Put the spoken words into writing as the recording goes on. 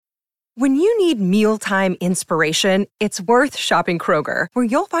When you need mealtime inspiration, it's worth shopping Kroger, where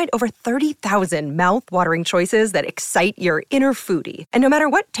you'll find over 30,000 mouth-watering choices that excite your inner foodie. And no matter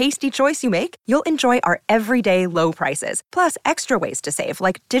what tasty choice you make, you'll enjoy our everyday low prices, plus extra ways to save,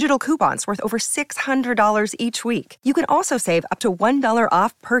 like digital coupons worth over $600 each week. You can also save up to $1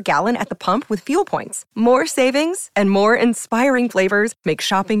 off per gallon at the pump with fuel points. More savings and more inspiring flavors make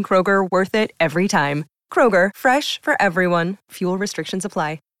shopping Kroger worth it every time. Kroger, fresh for everyone. Fuel restrictions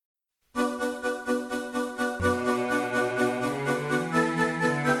apply.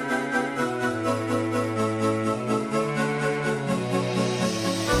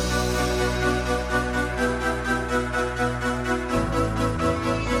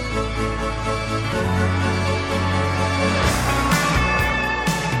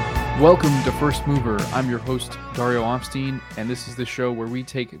 Welcome to First Mover. I'm your host, Dario Opstein, and this is the show where we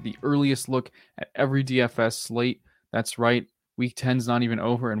take the earliest look at every DFS slate. That's right, Week 10's not even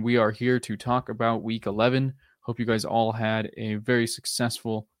over, and we are here to talk about Week 11. Hope you guys all had a very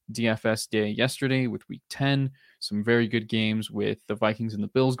successful DFS day yesterday with Week 10. Some very good games with the Vikings and the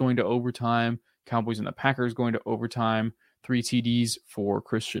Bills going to overtime, Cowboys and the Packers going to overtime, 3 TDs for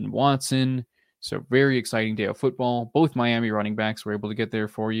Christian Watson. So very exciting day of football. Both Miami running backs were able to get there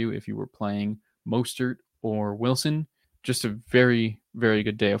for you if you were playing Mostert or Wilson. Just a very, very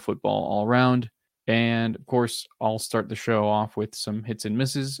good day of football all around. And of course, I'll start the show off with some hits and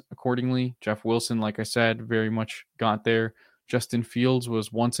misses accordingly. Jeff Wilson, like I said, very much got there. Justin Fields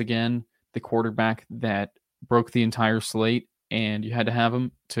was once again the quarterback that broke the entire slate, and you had to have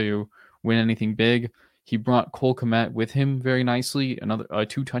him to win anything big. He brought Cole Kmet with him very nicely. Another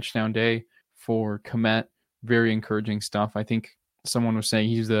 2-touchdown day for Kmet. Very encouraging stuff. I think someone was saying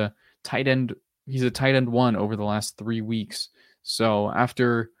he's a tight end one over the last 3 weeks. So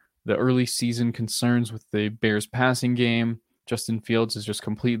after the early season concerns with the Bears passing game, Justin Fields has just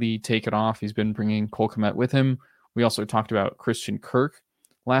completely taken off. He's been bringing Cole Kmet with him. We also talked about Christian Kirk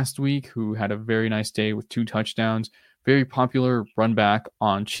last week, who had a very nice day with 2 touchdowns. Very popular run back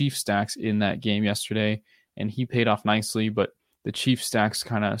on Chief stacks in that game yesterday, and he paid off nicely, but the Chiefs stacks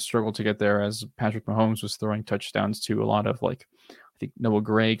kind of struggled to get there as Patrick Mahomes was throwing touchdowns to a lot of, I think Noah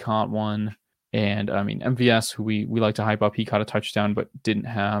Gray caught one. And MVS, who we like to hype up, he caught a touchdown, but didn't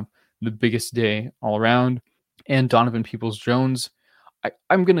have the biggest day all around. And Donovan Peoples-Jones,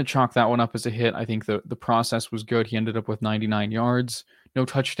 I'm going to chalk that one up as a hit. I think the process was good. He ended up with 99 yards, no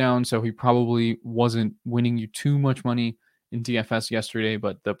touchdown. So he probably wasn't winning you too much money in DFS yesterday,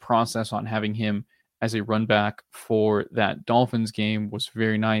 but the process on having him as a run back for that Dolphins game was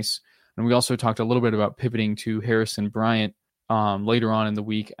very nice. And we also talked a little bit about pivoting to Harrison Bryant later on in the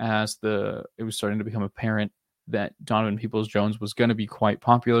week as it was starting to become apparent that Donovan Peoples-Jones was going to be quite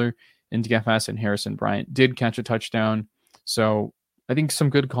popular in DFS, and Harrison Bryant did catch a touchdown. So I think some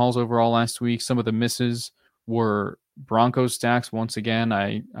good calls overall last week. Some of the misses were Broncos stacks. Once again,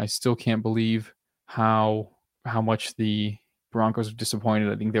 I still can't believe how much the Broncos are disappointed.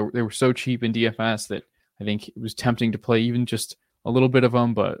 I think they were so cheap in DFS that I think it was tempting to play even just a little bit of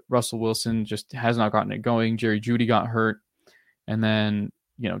them, but Russell Wilson just has not gotten it going. Jerry Jeudy got hurt, and then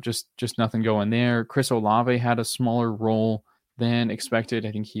just nothing going there. Chris Olave had a smaller role than expected.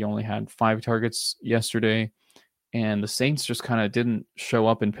 I think he only had 5 targets yesterday, and the Saints just kind of didn't show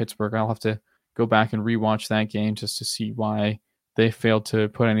up in Pittsburgh. I'll have to go back and rewatch that game just to see why they failed to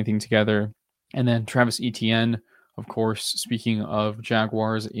put anything together. And then Travis Etienne, of course, speaking of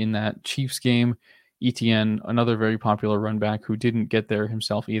Jaguars in that Chiefs game, Etienne, another very popular run back who didn't get there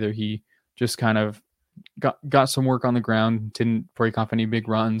himself either. He just kind of got some work on the ground, didn't break off any big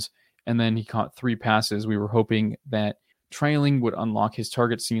runs, and then he caught 3 passes. We were hoping that trailing would unlock his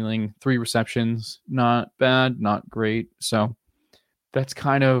target ceiling. 3 receptions, not bad, not great. So that's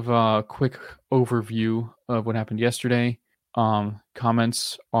kind of a quick overview of what happened yesterday.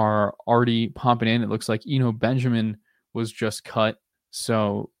 Comments are already popping in. It looks like Eno Benjamin was just cut,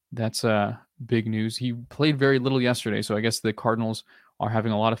 so that's big news. He played very little yesterday, so I guess the Cardinals are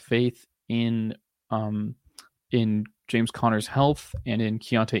having a lot of faith in James Conner's health and in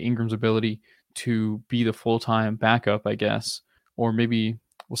Keontae Ingram's ability to be the full-time backup, I guess. Or maybe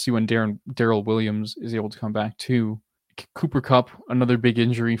we'll see when Darrell Williams is able to come back too. Cooper Kupp, another big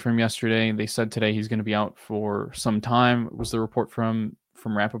injury from yesterday. They said today he's going to be out for some time. It was the report from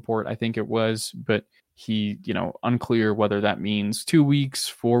Rappaport, I think it was, but he, unclear whether that means 2 weeks,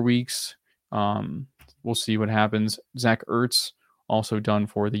 4 weeks. We'll see what happens. Zach Ertz also done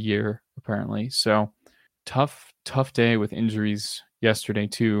for the year, apparently. So tough day with injuries yesterday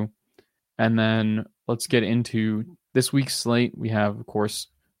too. And then let's get into this week's slate. We have, of course,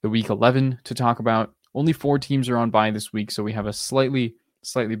 the week 11 to talk about. Only 4 teams are on bye this week, so we have a slightly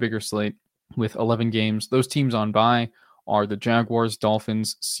slightly bigger slate with 11 games. Those teams on bye are the Jaguars,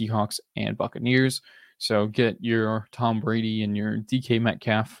 Dolphins, Seahawks, and Buccaneers. So get your Tom Brady and your DK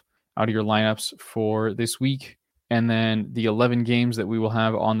Metcalf out of your lineups for this week. And then the 11 games that we will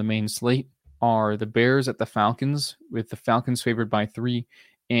have on the main slate are the Bears at the Falcons, with the Falcons favored by 3.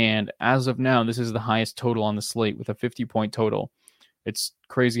 And as of now, this is the highest total on the slate with a 50-point total. It's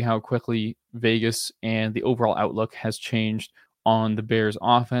crazy how quickly Vegas and the overall outlook has changed on the Bears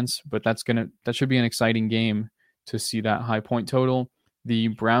offense, but that should be an exciting game to see that high point total. The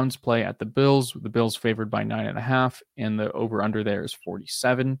Browns play at the Bills. The Bills favored by 9.5, and the over-under there is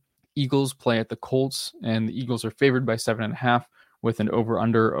 47. Eagles play at the Colts, and the Eagles are favored by 7.5 with an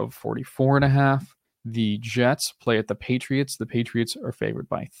over-under of 44.5. The Jets play at the Patriots. The Patriots are favored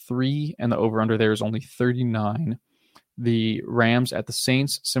by 3, and the over-under there is only 39. The Rams at the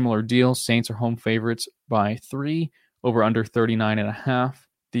Saints, similar deal. Saints are home favorites by 3, over-under 39.5.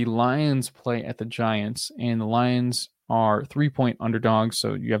 The Lions play at the Giants, and the Lions are 3-point underdogs,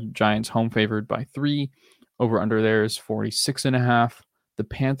 so you have Giants home favored by 3. Over-under there is 46.5. The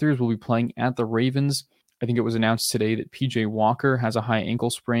Panthers will be playing at the Ravens. I think it was announced today that PJ Walker has a high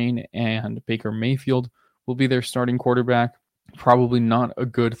ankle sprain, and Baker Mayfield will be their starting quarterback. Probably not a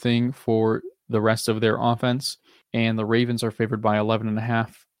good thing for the rest of their offense. And the Ravens are favored by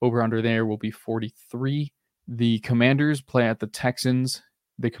 11.5. Over-under there will be 43. The Commanders play at the Texans.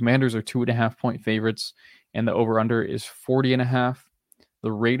 The Commanders are 2.5-point favorites, and the over-under is 40.5.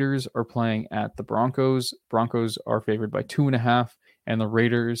 The Raiders are playing at the Broncos. Broncos are favored by 2.5, and the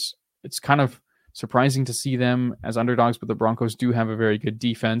Raiders, it's kind of surprising to see them as underdogs, but the Broncos do have a very good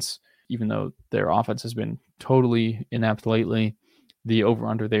defense, even though their offense has been totally inept lately. The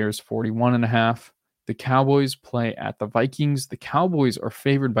over-under there is 41.5. The Cowboys play at the Vikings. The Cowboys are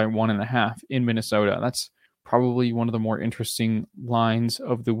favored by 1.5 in Minnesota. That's probably one of the more interesting lines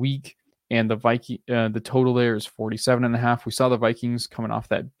of the week. And the total there is 47.5. We saw the Vikings coming off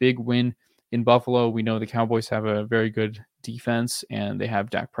that big win in Buffalo. We know the Cowboys have a very good defense, and they have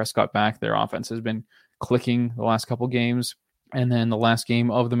Dak Prescott back. Their offense has been clicking the last couple games. And then the last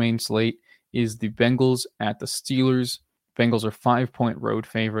game of the main slate is the Bengals at the Steelers. Bengals are 5-point road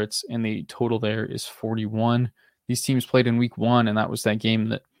favorites, and the total there is 41. These teams played in week 1, and that was that game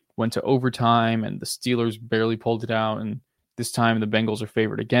that went to overtime, and the Steelers barely pulled it out. And this time the Bengals are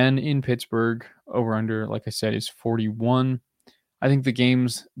favored again in Pittsburgh. Over-under, like I said, is 41. I think the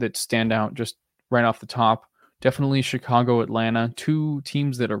games that stand out just right off the top, definitely Chicago, Atlanta, 2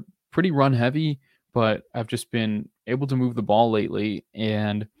 teams that are pretty run-heavy, but have just been able to move the ball lately,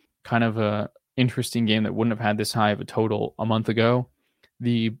 and kind of a interesting game that wouldn't have had this high of a total a month ago.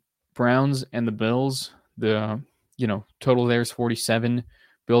 The Browns and the Bills, the total there is 47.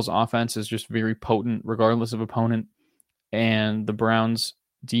 Bills offense is just very potent regardless of opponent, and the Browns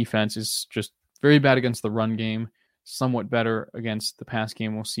defense is just very bad against the run game, somewhat better against the pass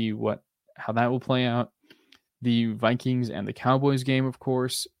game. We'll see how that will play out. The Vikings and the Cowboys game, of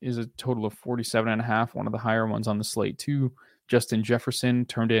course, is a total of 47.5, one of the higher ones on the slate too. Justin Jefferson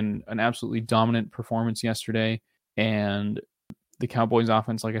turned in an absolutely dominant performance yesterday, and the Cowboys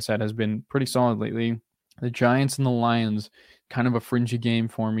offense, like I said, has been pretty solid lately. The Giants and the Lions, kind of a fringy game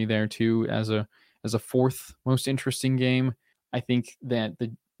for me there too, as a fourth most interesting game. I think that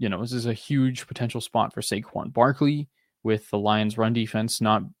this is a huge potential spot for Saquon Barkley, with the Lions' run defense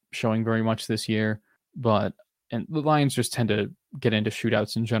not showing very much this year, and the Lions just tend to get into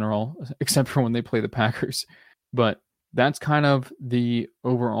shootouts in general, except for when they play the Packers. But that's kind of the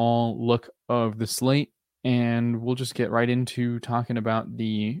overall look of the slate, and we'll just get right into talking about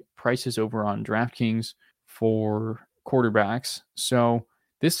the prices over on DraftKings for quarterbacks. So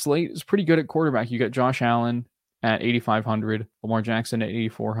this slate is pretty good at quarterback. You got Josh Allen at 8,500, Lamar Jackson at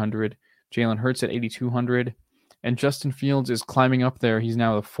 8,400, Jalen Hurts at 8,200, and Justin Fields is climbing up there. He's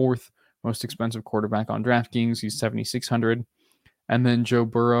now the 4th most expensive quarterback on DraftKings. He's 7,600. And then Joe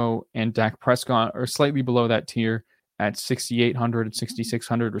Burrow and Dak Prescott are slightly below that tier at 6,800 and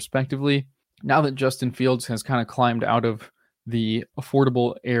 6,600 respectively. Now that Justin Fields has kind of climbed out of the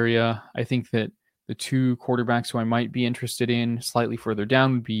affordable area, I think that the 2 quarterbacks who I might be interested in slightly further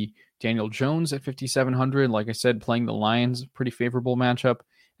down would be Daniel Jones at 5,700. Like I said, playing the Lions, pretty favorable matchup.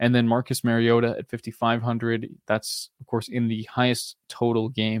 And then Marcus Mariota at 5,500. That's, of course, in the highest total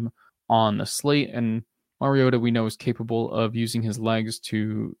game on the slate. And Mariota, we know, is capable of using his legs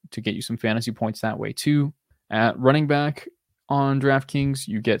to get you some fantasy points that way too. At running back on DraftKings,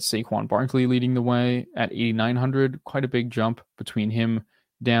 you get Saquon Barkley leading the way at 8,900. Quite a big jump between him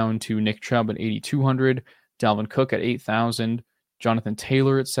down to Nick Chubb at 8,200, Dalvin Cook at 8,000, Jonathan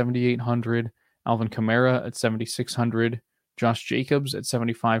Taylor at 7,800, Alvin Kamara at 7,600, Josh Jacobs at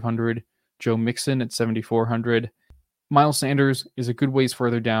 7,500, Joe Mixon at 7,400. Miles Sanders is a good ways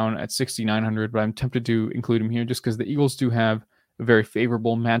further down at 6,900, but I'm tempted to include him here just because the Eagles do have a very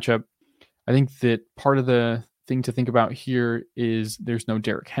favorable matchup. I think that part of the thing to think about here is there's no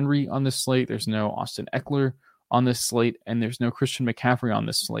Derrick Henry on this slate, there's no Austin Eckler on this slate, and there's no Christian McCaffrey on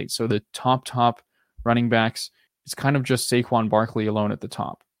this slate. So the top running backs, it's kind of just Saquon Barkley alone at the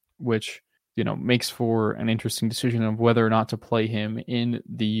top, which, makes for an interesting decision of whether or not to play him in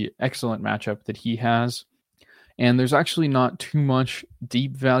the excellent matchup that he has. And there's actually not too much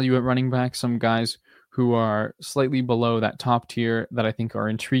deep value at running back. Some guys who are slightly below that top tier that I think are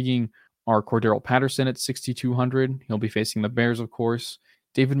intriguing are Cordero Patterson at 6,200. He'll be facing the Bears, of course.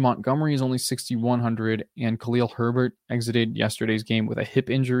 David Montgomery is only 6,100, and Khalil Herbert exited yesterday's game with a hip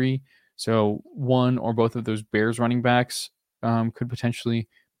injury. So one or both of those Bears running backs could potentially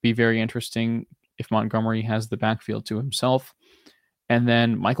be very interesting if Montgomery has the backfield to himself. And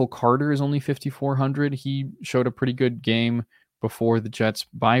then Michael Carter is only 5,400. He showed a pretty good game before the Jets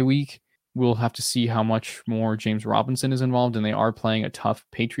bye week. We'll have to see how much more James Robinson is involved, and they are playing a tough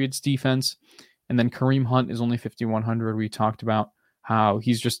Patriots defense. And then Kareem Hunt is only 5,100. We talked about how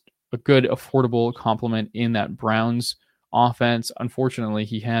he's just a good, affordable complement in that Browns offense. Unfortunately,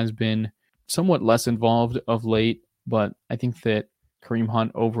 he has been somewhat less involved of late, but I think that Kareem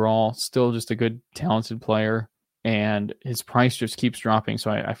Hunt overall still just a good, talented player, and his price just keeps dropping.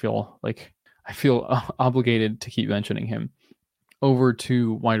 So I feel obligated to keep mentioning him. Over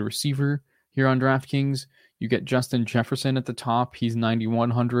to wide receiver here on DraftKings, you get Justin Jefferson at the top. He's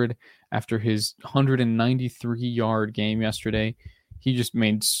 9,100 after his 193-yard game yesterday. He just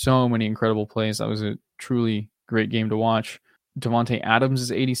made so many incredible plays. That was a truly great game to watch. Devontae Adams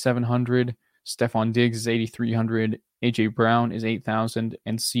is 8,700. Stephon Diggs is 8,300. A.J. Brown is 8,000.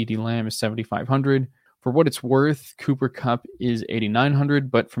 And CeeDee Lamb is 7,500. For what it's worth, Cooper Kupp is 8,900.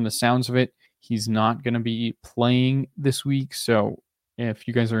 But from the sounds of it, he's not going to be playing this week. So if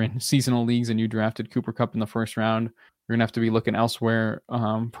you guys are in seasonal leagues and you drafted Cooper Kupp in the first round, you're going to have to be looking elsewhere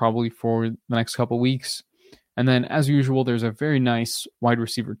probably for the next couple weeks. And then, as usual, there's a very nice wide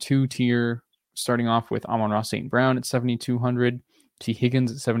receiver 2 tier, starting off with Amon-Ra St. Brown at 7,200, T.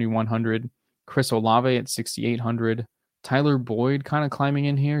 Higgins at 7,100, Chris Olave at 6,800, Tyler Boyd kind of climbing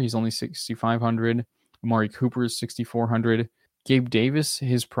in here. He's only 6,500. Amari Cooper is 6,400. Gabe Davis,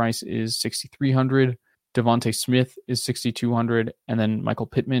 his price is 6,300. Devontae Smith is 6,200. And then Michael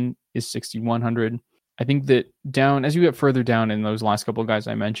Pittman is 6,100. I think that as you get further down in those last couple of guys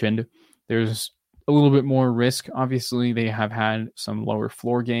I mentioned, there's a little bit more risk. Obviously, they have had some lower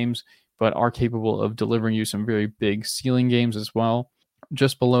floor games, but are capable of delivering you some very big ceiling games as well.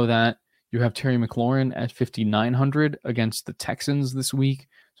 Just below that, you have Terry McLaurin at 5,900 against the Texans this week.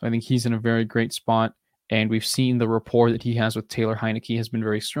 So I think he's in a very great spot. And we've seen the rapport that he has with Taylor Heineke has been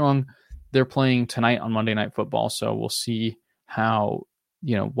very strong. They're playing tonight on Monday Night Football, so we'll see how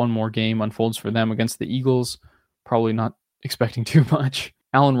one more game unfolds for them against the Eagles. Probably not expecting too much.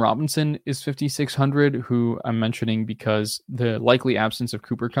 Allen Robinson is 5,600, who I'm mentioning because the likely absence of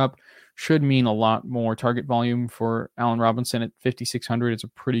Cooper Kupp should mean a lot more target volume for Allen Robinson at 5,600. It's a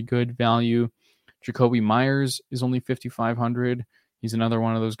pretty good value. Jacoby Myers is only 5,500. He's another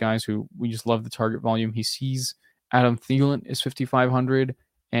one of those guys who we just love the target volume he sees. Adam Thielen is 5,500,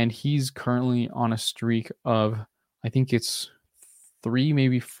 and he's currently on a streak of, I think it's 3,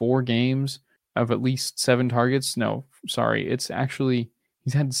 maybe 4 games of at least 7 targets. No, sorry. It's actually,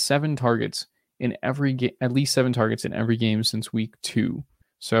 he's had 7 targets in every game, at least 7 targets in every game since week 2.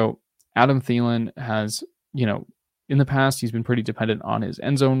 So Adam Thielen has, in the past, he's been pretty dependent on his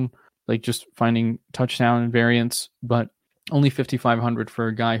end zone, like just finding touchdown variants, but only 5,500 for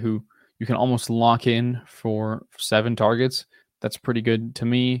a guy who you can almost lock in for 7 targets. That's pretty good to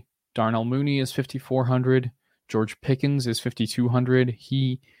me. Darnell Mooney is 5,400. George Pickens is 5,200.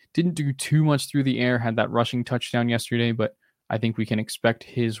 He didn't do too much through the air, had that rushing touchdown yesterday, but I think we can expect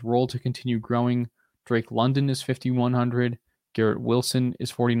his role to continue growing. Drake London is 5,100. Garrett Wilson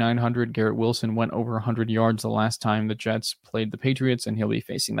is 4,900. Garrett Wilson went over 100 yards the last time the Jets played the Patriots, and he'll be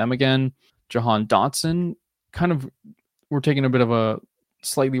facing them again. Jahan Dotson, we're taking a bit of a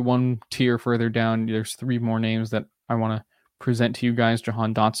slightly one tier further down. There's 3 more names that I want to present to you guys.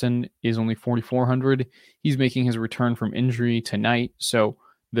 Jahan Dotson is only 4,400. He's making his return from injury tonight, so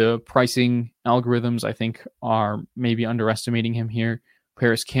the pricing algorithms, I think, are maybe underestimating him here.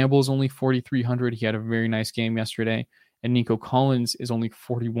 Paris Campbell is only 4,300. He had a very nice game yesterday. And Nico Collins is only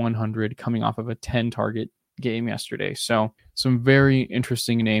 4,100 coming off of a 10-target game yesterday. So some very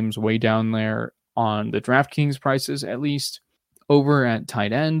interesting names way down there on the DraftKings prices, at least. Over at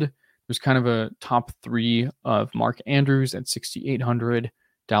tight end, there's kind of a top three of Mark Andrews at 6,800,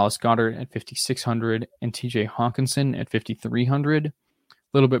 Dallas Goedert at 5,600, and TJ Hawkinson at 5,300. A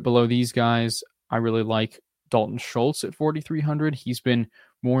little bit below these guys, I really like Dalton Schultz at 4,300. He's been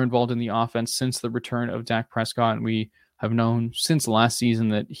more involved in the offense since the return of Dak Prescott, and we have known since last season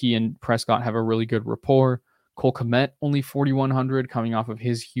that he and Prescott have a really good rapport. Cole Kmet, only 4,100, coming off of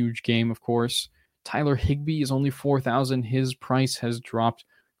his huge game, of course. Tyler Higbee is only 4,000. His price has dropped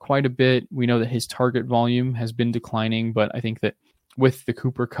quite a bit. We know that his target volume has been declining, but I think that with the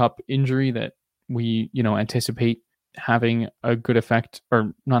Cooper Kupp injury that we, anticipate having a good effect,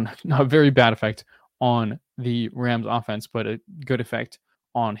 or not a very bad effect on the Rams offense, but a good effect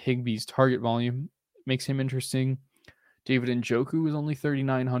on Higbee's target volume, makes him interesting. David Njoku is only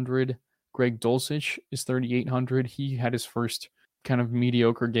 3,900. Greg Dulcich is 3,800. He had his first kind of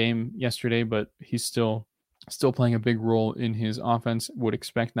mediocre game yesterday, but he's still playing a big role in his offense. Would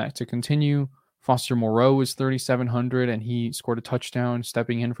expect that to continue. Foster Moreau is 3,700, and he scored a touchdown,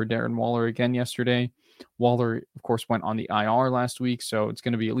 stepping in for Darren Waller again yesterday. Waller, of course, went on the IR last week, so it's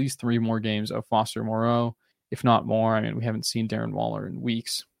going to be at least 3 more games of Foster Moreau, if not more. I mean, we haven't seen Darren Waller in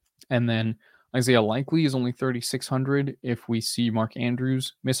weeks. And then Isaiah Likely is only 3,600. If we see Mark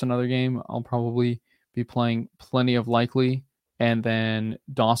Andrews miss another game, I'll probably be playing plenty of Likely. And then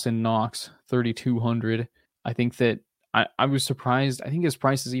Dawson Knox, 3,200. I think that I was surprised. I think his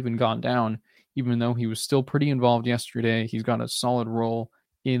price has even gone down, even though he was still pretty involved yesterday. He's got a solid role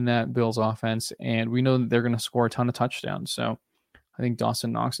in that Bills offense, and we know that they're going to score a ton of touchdowns. So I think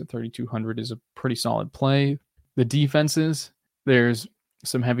Dawson Knox at 3,200 is a pretty solid play. The defenses, there's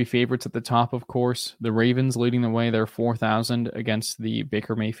some heavy favorites at the top, of course. The Ravens leading the way. They're 4,000 against the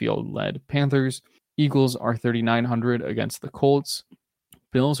Baker Mayfield-led Panthers. Eagles are 3,900 against the Colts.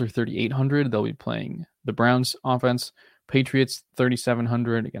 Bills are 3,800. They'll be playing the Browns offense. Patriots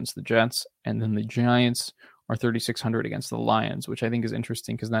 3,700 against the Jets. And then the Giants are 3,600 against the Lions, which I think is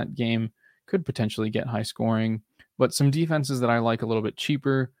interesting because that game could potentially get high scoring. But some defenses that I like a little bit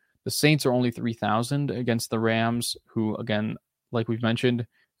cheaper. The Saints are only 3,000 against the Rams, who, again, like we've mentioned,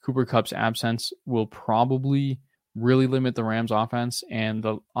 Cooper Kupp's absence will probably really limit the Rams offense, and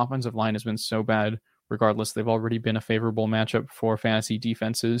the offensive line has been so bad. Regardless, they've already been a favorable matchup for fantasy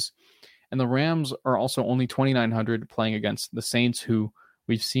defenses. And the Rams are also only 2,900 playing against the Saints, who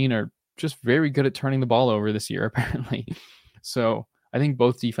we've seen are just very good at turning the ball over this year, apparently. So I think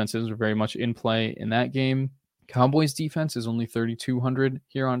both defenses are very much in play in that game. Cowboys defense is only 3,200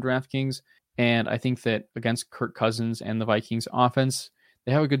 here on DraftKings. And I think that against Kirk Cousins and the Vikings offense,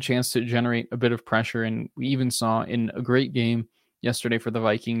 they have a good chance to generate a bit of pressure. And we even saw in a great game yesterday for the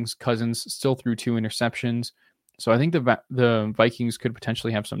Vikings, Cousins still threw 2 interceptions. So I think the Vikings could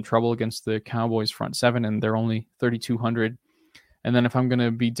potentially have some trouble against the Cowboys front 7, and they're only 3,200. And then if I'm going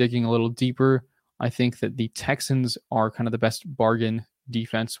to be digging a little deeper, I think that the Texans are kind of the best bargain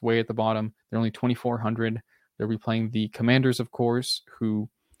defense way at the bottom. They're only 2,400. They'll be playing the Commanders, of course, who,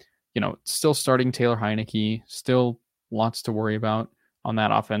 still starting Taylor Heineke, still lots to worry about on that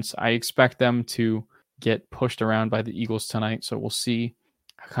offense. I expect them to get pushed around by the Eagles tonight, so we'll see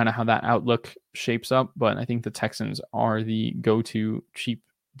kind of how that outlook shapes up, but I think the Texans are the go-to cheap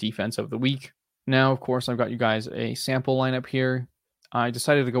defense of the week. Now, of course, I've got you guys a sample lineup here. I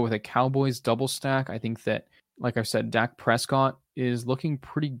decided to go with a Cowboys double stack. I think that, like I said, Dak Prescott is looking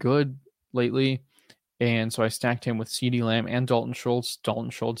pretty good lately, and so I stacked him with CeeDee Lamb and Dalton Schultz. Dalton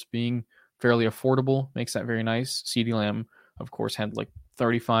Schultz being fairly affordable makes that very nice. CeeDee Lamb, of course, had like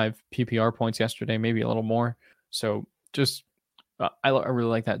 35 PPR points yesterday, maybe a little more. So just I really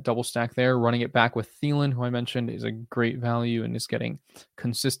like that double stack there. Running it back with Thielen, who I mentioned is a great value and is getting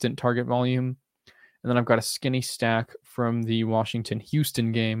consistent target volume. And then I've got a skinny stack from the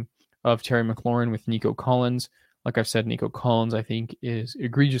Washington-Houston game of Terry McLaurin with Nico Collins. Like I've said, Nico Collins, I think, is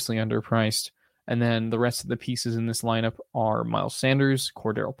egregiously underpriced. And then the rest of the pieces in this lineup are Miles Sanders,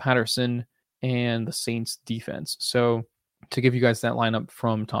 Cordero Patterson, and the Saints defense. So to give you guys that lineup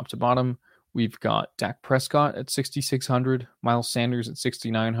from top to bottom, we've got Dak Prescott at 6,600, Miles Sanders at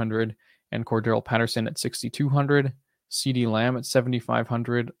 6,900, and Cordero Patterson at 6,200, CeeDee Lamb at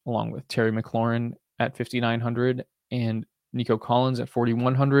 7,500, along with Terry McLaurin at 5,900, and Nico Collins at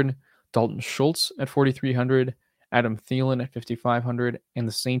 4,100, Dalton Schultz at 4,300, Adam Thielen at 5,500, and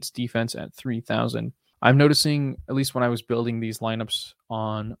the Saints defense at 3,000. I'm noticing, at least when I was building these lineups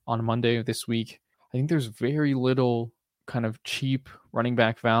on Monday of this week, I think there's very little kind of cheap running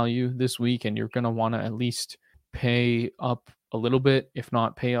back value this week, and you're going to want to at least pay up a little bit, if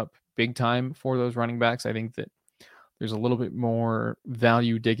not pay up big time for those running backs. I think that there's a little bit more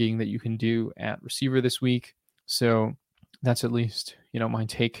value digging that you can do at receiver this week. So that's at least, my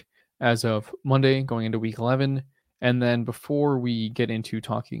take as of Monday going into week 11. And then before we get into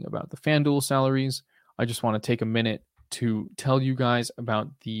talking about the FanDuel salaries, I just want to take a minute to tell you guys about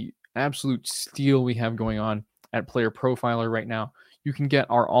the absolute steal we have going on at Player Profiler right now. You can get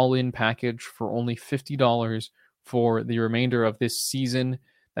our all-in package for only $50 for the remainder of this season.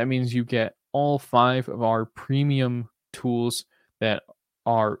 That means you get all 5 of our premium tools that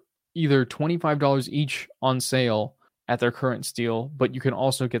are either $25 each on sale at their current steal, but you can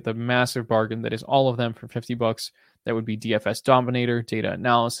also get the massive bargain that is all of them for $50. That would be DFS Dominator, Data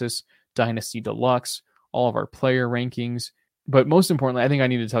Analysis, Dynasty Deluxe, all of our player rankings. But most importantly, I think I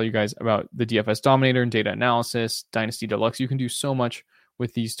need to tell you guys about the DFS Dominator and Data Analysis, Dynasty Deluxe. You can do so much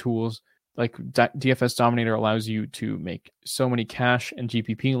with these tools. Like DFS Dominator allows you to make so many cash and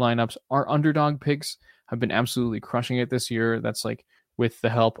GPP lineups. Our underdog picks have been absolutely crushing it this year. That's like with the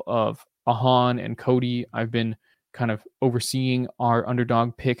help of Ahan and Cody. I've been kind of overseeing our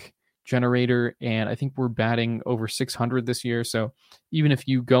underdog pick generator, and I think we're batting over 600 this year. So even if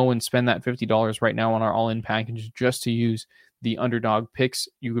you go and spend that $50 right now on our all-in package just to use the underdog picks,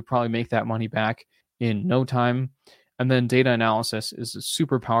 you could probably make that money back in no time. And then Data Analysis is a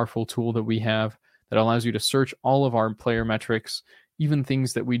super powerful tool that we have that allows you to search all of our player metrics, even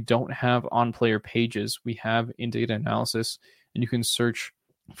things that we don't have on player pages, we have in Data Analysis, and you can search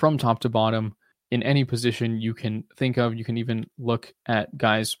from top to bottom in any position you can think of. You can even look at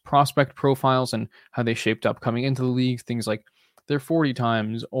guys' prospect profiles and how they shaped up coming into the league, things like their 40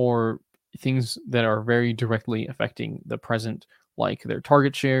 times or things that are very directly affecting the present, like their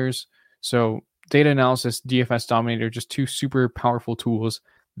target shares. So Data Analysis, DFS Dominator, just 2 super powerful tools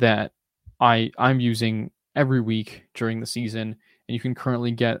that I'm using every week during the season, and you can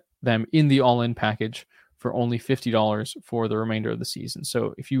currently get them in the all-in package for only $50 for the remainder of the season.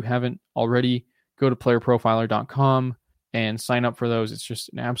 So if you haven't already, go to playerprofiler.com and sign up for those. It's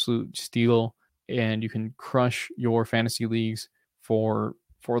just an absolute steal, and you can crush your fantasy leagues for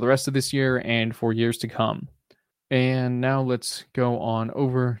the rest of this year and for years to come. And now let's go on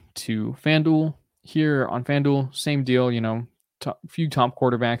over to FanDuel. Here on FanDuel, same deal, few top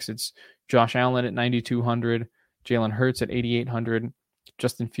quarterbacks. It's Josh Allen at 9,200, Jalen Hurts at 8,800,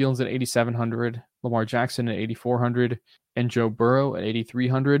 Justin Fields at 8,700, Lamar Jackson at 8,400, and Joe Burrow at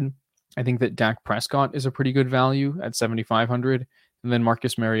 8,300. I think that Dak Prescott is a pretty good value at 7,500. And then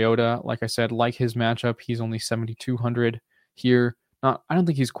Marcus Mariota, like I said, like his matchup, he's only 7,200 here. I don't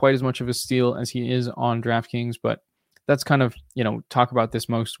think he's quite as much of a steal as he is on DraftKings, but that's kind of, talk about this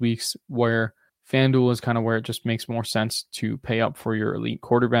most weeks, where FanDuel is kind of where it just makes more sense to pay up for your elite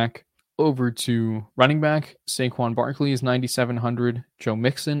quarterback. Over to running back, Saquon Barkley is 9,700. Joe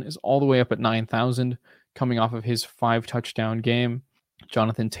Mixon is all the way up at 9,000, coming off of his 5-touchdown game.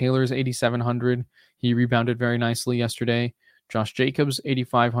 Jonathan Taylor is 8,700. He rebounded very nicely yesterday. Josh Jacobs,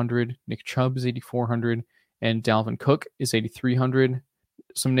 8,500. Nick Chubb is 8,400. And Dalvin Cook is 8,300.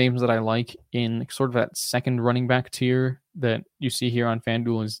 Some names that I like in sort of that second running back tier that you see here on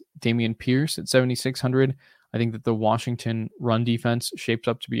FanDuel is Dameon Pierce at 7,600. I think that the Washington run defense shapes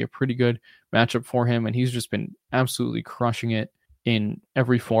up to be a pretty good matchup for him, and he's just been absolutely crushing it in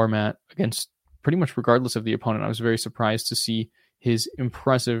every format against pretty much regardless of the opponent. I was very surprised to see his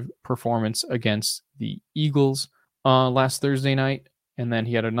impressive performance against the Eagles last Thursday night, and then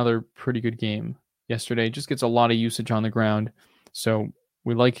he had another pretty good game yesterday. Just gets a lot of usage on the ground. So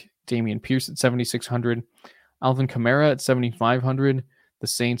we like Dameon Pierce at 7,600. Alvin Kamara at 7,500. The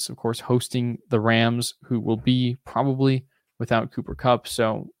Saints, of course, hosting the Rams, who will be probably without Cooper Kupp.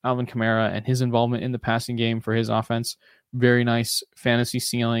 So Alvin Kamara and his involvement in the passing game for his offense, very nice fantasy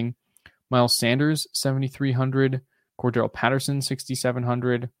ceiling. Miles Sanders, 7,300. Cordell Patterson,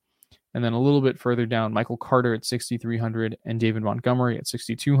 6,700. And then a little bit further down, Michael Carter at 6,300 and David Montgomery at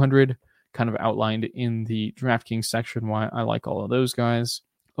 6,200. Kind of outlined in the DraftKings section why I like all of those guys.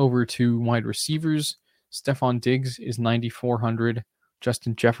 Over to wide receivers, Stephon Diggs is 9,400.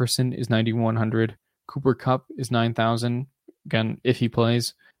 Justin Jefferson is 9,100. Cooper Kupp is 9,000. Again, if he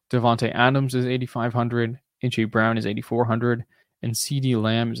plays. Devontae Adams is 8,500. A.J. Brown is 8,400. And C.D.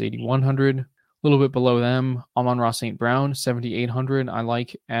 Lamb is 8,100. A little bit below them, Amon-Ra St. Brown, 7,800. I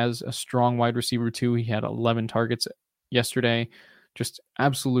like as a strong wide receiver too. He had 11 targets yesterday. Just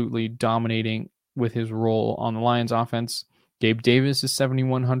absolutely dominating with his role on the Lions offense. Gabe Davis is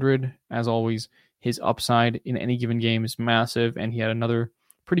 7,100. As always, his upside in any given game is massive, and he had another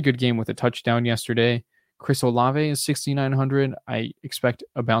pretty good game with a touchdown yesterday. Chris Olave is 6,900. I expect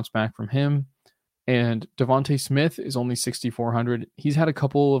a bounce back from him. And Devontae Smith is only 6,400. He's had a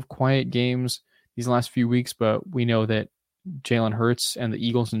couple of quiet games these last few weeks, but we know that Jalen Hurts and the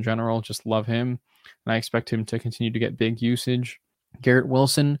Eagles in general just love him, and I expect him to continue to get big usage. Garrett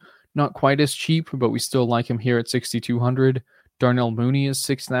Wilson, not quite as cheap, but we still like him here at 6,200. Darnell Mooney is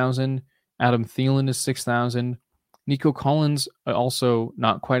 6,000. Adam Thielen is 6,000. Nico Collins, also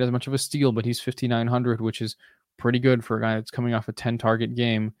not quite as much of a steal, but he's 5,900, which is pretty good for a guy that's coming off a 10-target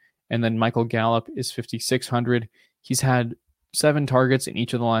game. And then Michael Gallup is 5,600. He's had 7 targets in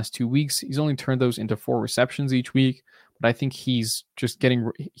each of the last 2 weeks. He's only turned those into 4 receptions each week, but I think he's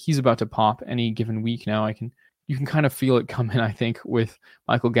about to pop any given week now. You can kind of feel it coming, I think, with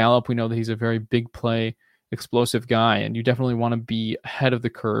Michael Gallup. We know that he's a very big play, explosive guy, and you definitely want to be ahead of the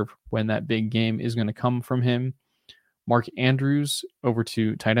curve when that big game is going to come from him. Mark Andrews, over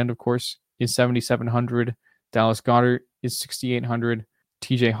to tight end, of course, is 7,700. Dallas Goedert is 6,800.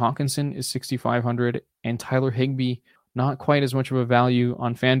 TJ Hawkinson is 6,500. And Tyler Higbee, not quite as much of a value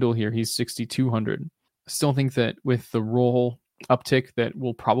on FanDuel here. He's 6,200. I still think that with the role uptick that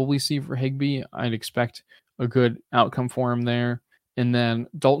we'll probably see for Higbee, I'd expect a good outcome for him there. And then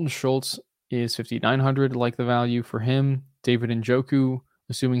Dalton Schultz is 5,900, like the value for him. David Njoku,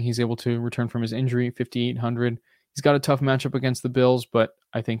 assuming he's able to return from his injury, 5,800. He's got a tough matchup against the Bills, but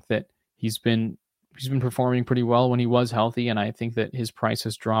I think that he's been performing pretty well when he was healthy, and I think that his price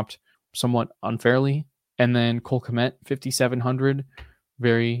has dropped somewhat unfairly. And then Cole Kmet, 5,700.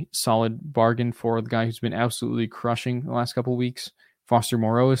 Very solid bargain for the guy who's been absolutely crushing the last couple of weeks. Foster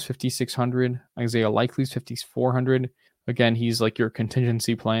Moreau is 5,600. Isaiah Likely's 5,400. Again, he's like your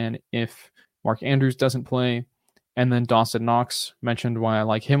contingency plan if Mark Andrews doesn't play. And then Dawson Knox, mentioned why I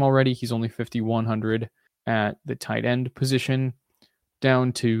like him already. He's only 5,100 at the tight end position.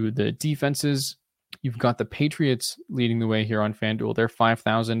 Down to the defenses, you've got the Patriots leading the way here on FanDuel. They're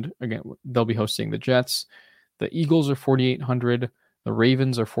 5,000. Again, they'll be hosting the Jets. The Eagles are 4,800. The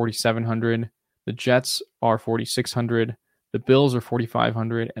Ravens are 4,700. The Jets are 4,600. The Bills are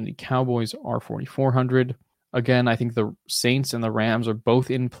 4,500. And the Cowboys are 4,400. Again, I think the Saints and the Rams are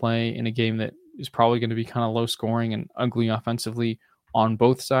both in play in a game that is probably going to be kind of low scoring and ugly offensively on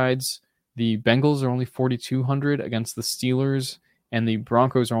both sides. The Bengals are only 4,200 against the Steelers, and the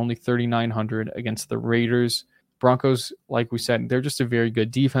Broncos are only 3,900 against the Raiders. Broncos, like we said, they're just a very good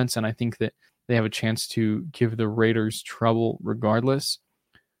defense, and I think that they have a chance to give the Raiders trouble regardless.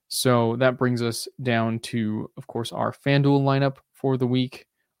 So that brings us down to, of course, our FanDuel lineup for the week.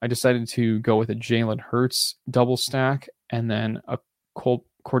 I decided to go with a Jalen Hurts double stack and then a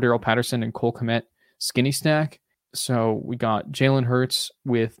Cordero Patterson and Cole Kmet skinny stack. So we got Jalen Hurts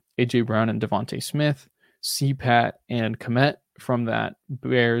with A.J. Brown and Devontae Smith, C-Pat and Kmet from that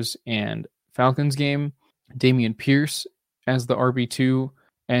Bears and Falcons game, Dameon Pierce as the RB2,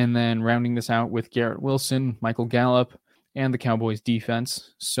 and then rounding this out with Garrett Wilson, Michael Gallup, and the Cowboys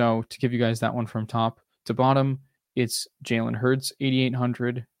defense. So to give you guys that one from top to bottom, it's Jalen Hurts,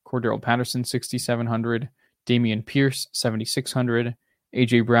 8,800, Cordero Patterson, 6,700, Dameon Pierce, 7,600,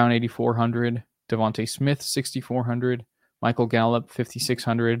 A.J. Brown, 8,400, Devontae Smith, 6,400, Michael Gallup,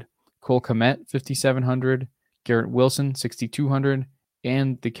 5,600, Cole Kmet, 5,700, Garrett Wilson, 6,200,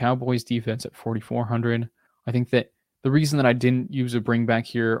 and the Cowboys defense at 4,400. I think that the reason that I didn't use a bring back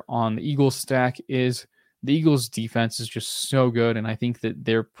here on the Eagles stack is the Eagles defense is just so good, and I think that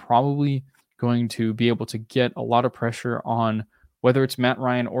they're probably going to be able to get a lot of pressure on whether it's Matt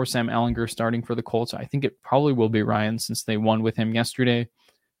Ryan or Sam Ehlinger starting for the Colts. I think it probably will be Ryan since they won with him yesterday,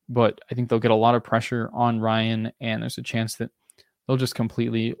 but I think they'll get a lot of pressure on Ryan, and there's a chance that they'll just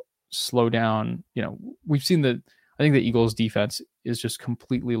completely slow down. You know, we've seen that. I think the Eagles defense is just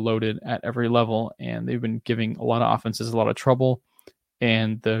completely loaded at every level, and they've been giving a lot of offenses a lot of trouble,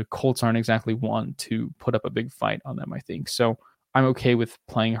 and the Colts aren't exactly one to put up a big fight on them, I think. So I'm okay with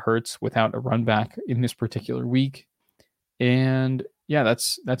playing Hurts without a run back in this particular week. And yeah,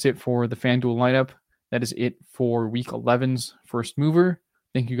 that's it for the FanDuel lineup. That is it for Week 11's First Mover.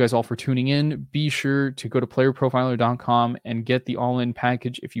 Thank you guys all for tuning in. Be sure to go to playerprofiler.com and get the all-in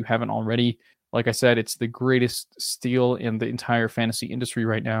package if you haven't already. Like I said, it's the greatest steal in the entire fantasy industry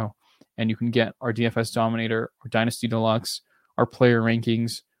right now. And you can get our DFS Dominator, our Dynasty Deluxe, our player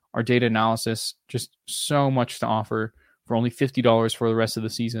rankings, our data analysis, just so much to offer for only $50 for the rest of the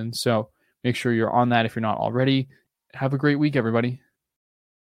season. So make sure you're on that if you're not already. Have a great week, everybody.